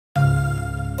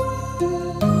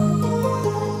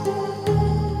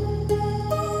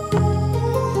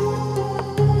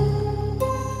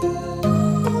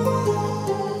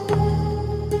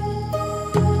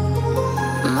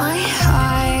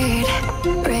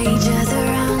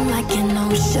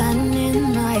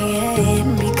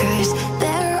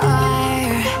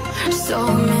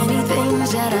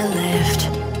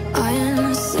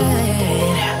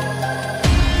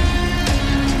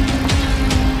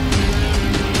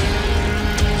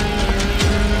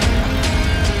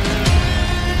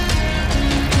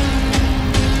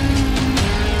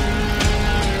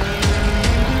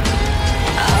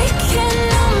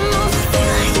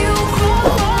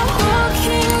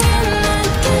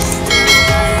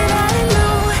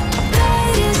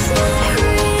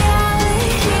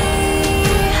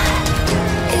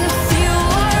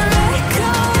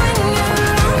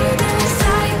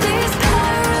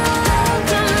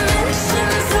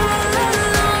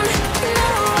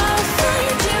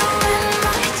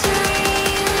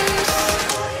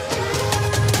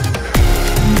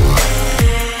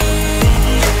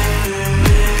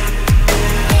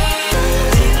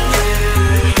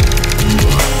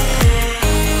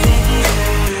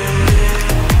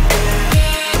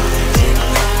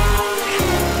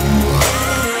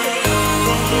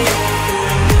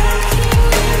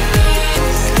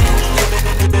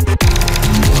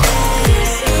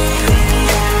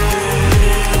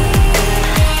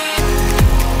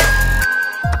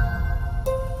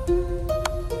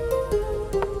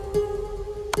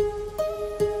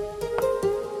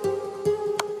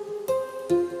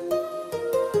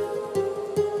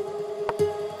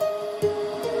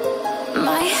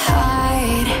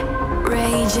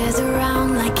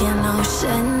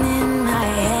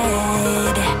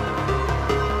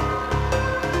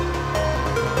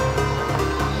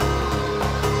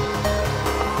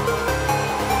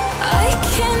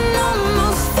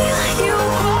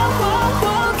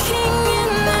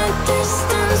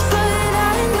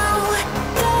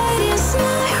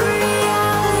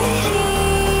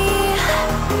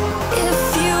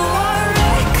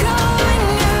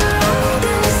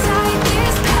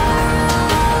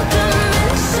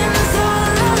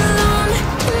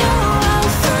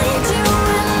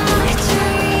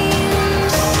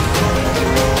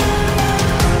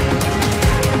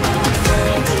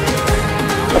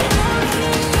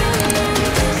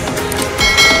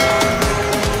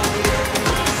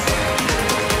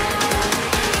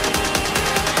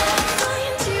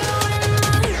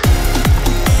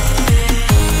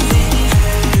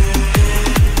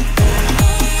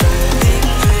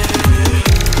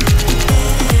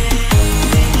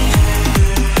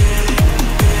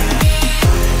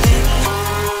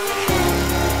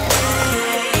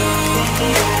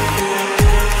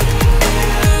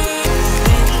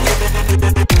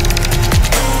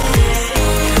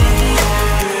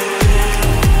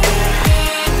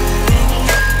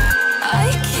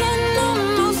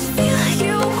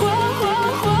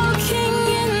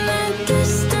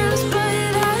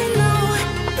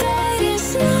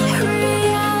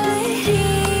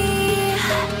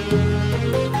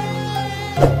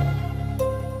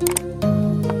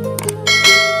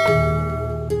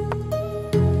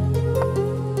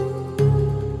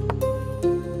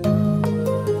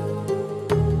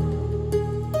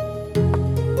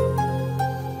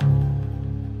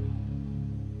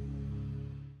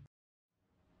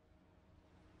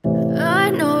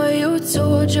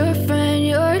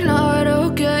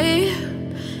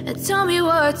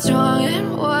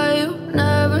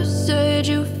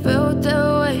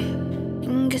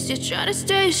You try to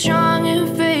stay strong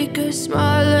and fake a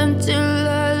smile until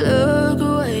I look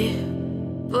away.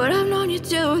 But I've known you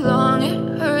too long,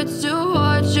 it hurts to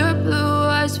watch your blue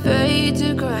eyes fade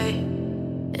to gray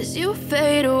as you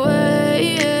fade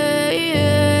away,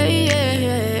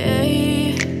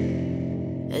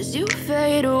 as you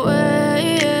fade away.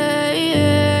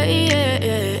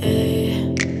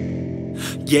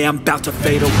 Yeah, I'm about to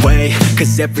fade away,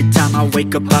 cause every time I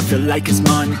wake up I feel like it's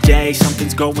Monday.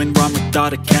 Something's going wrong with all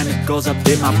the chemicals up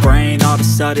in my brain. All of a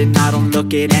sudden I don't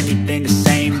look at anything the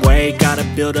same way. Gotta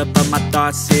build up of my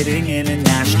thoughts sitting in an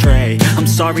ashtray. I'm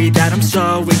sorry that I'm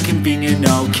so inconvenient,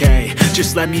 okay.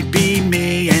 Just let me be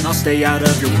me and I'll stay out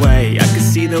of your way. I can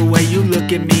see the way you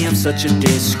look at me, I'm such a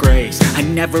disgrace. I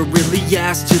never really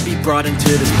asked to be brought into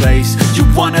this place. You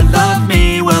wanna love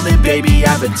me? Well then baby,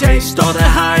 have a taste. All the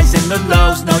highs and the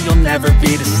lows, no, you'll never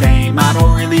be the same. I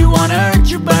don't really wanna hurt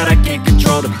you, but I can't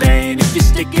control the pain. If you're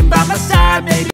sticking by my side, maybe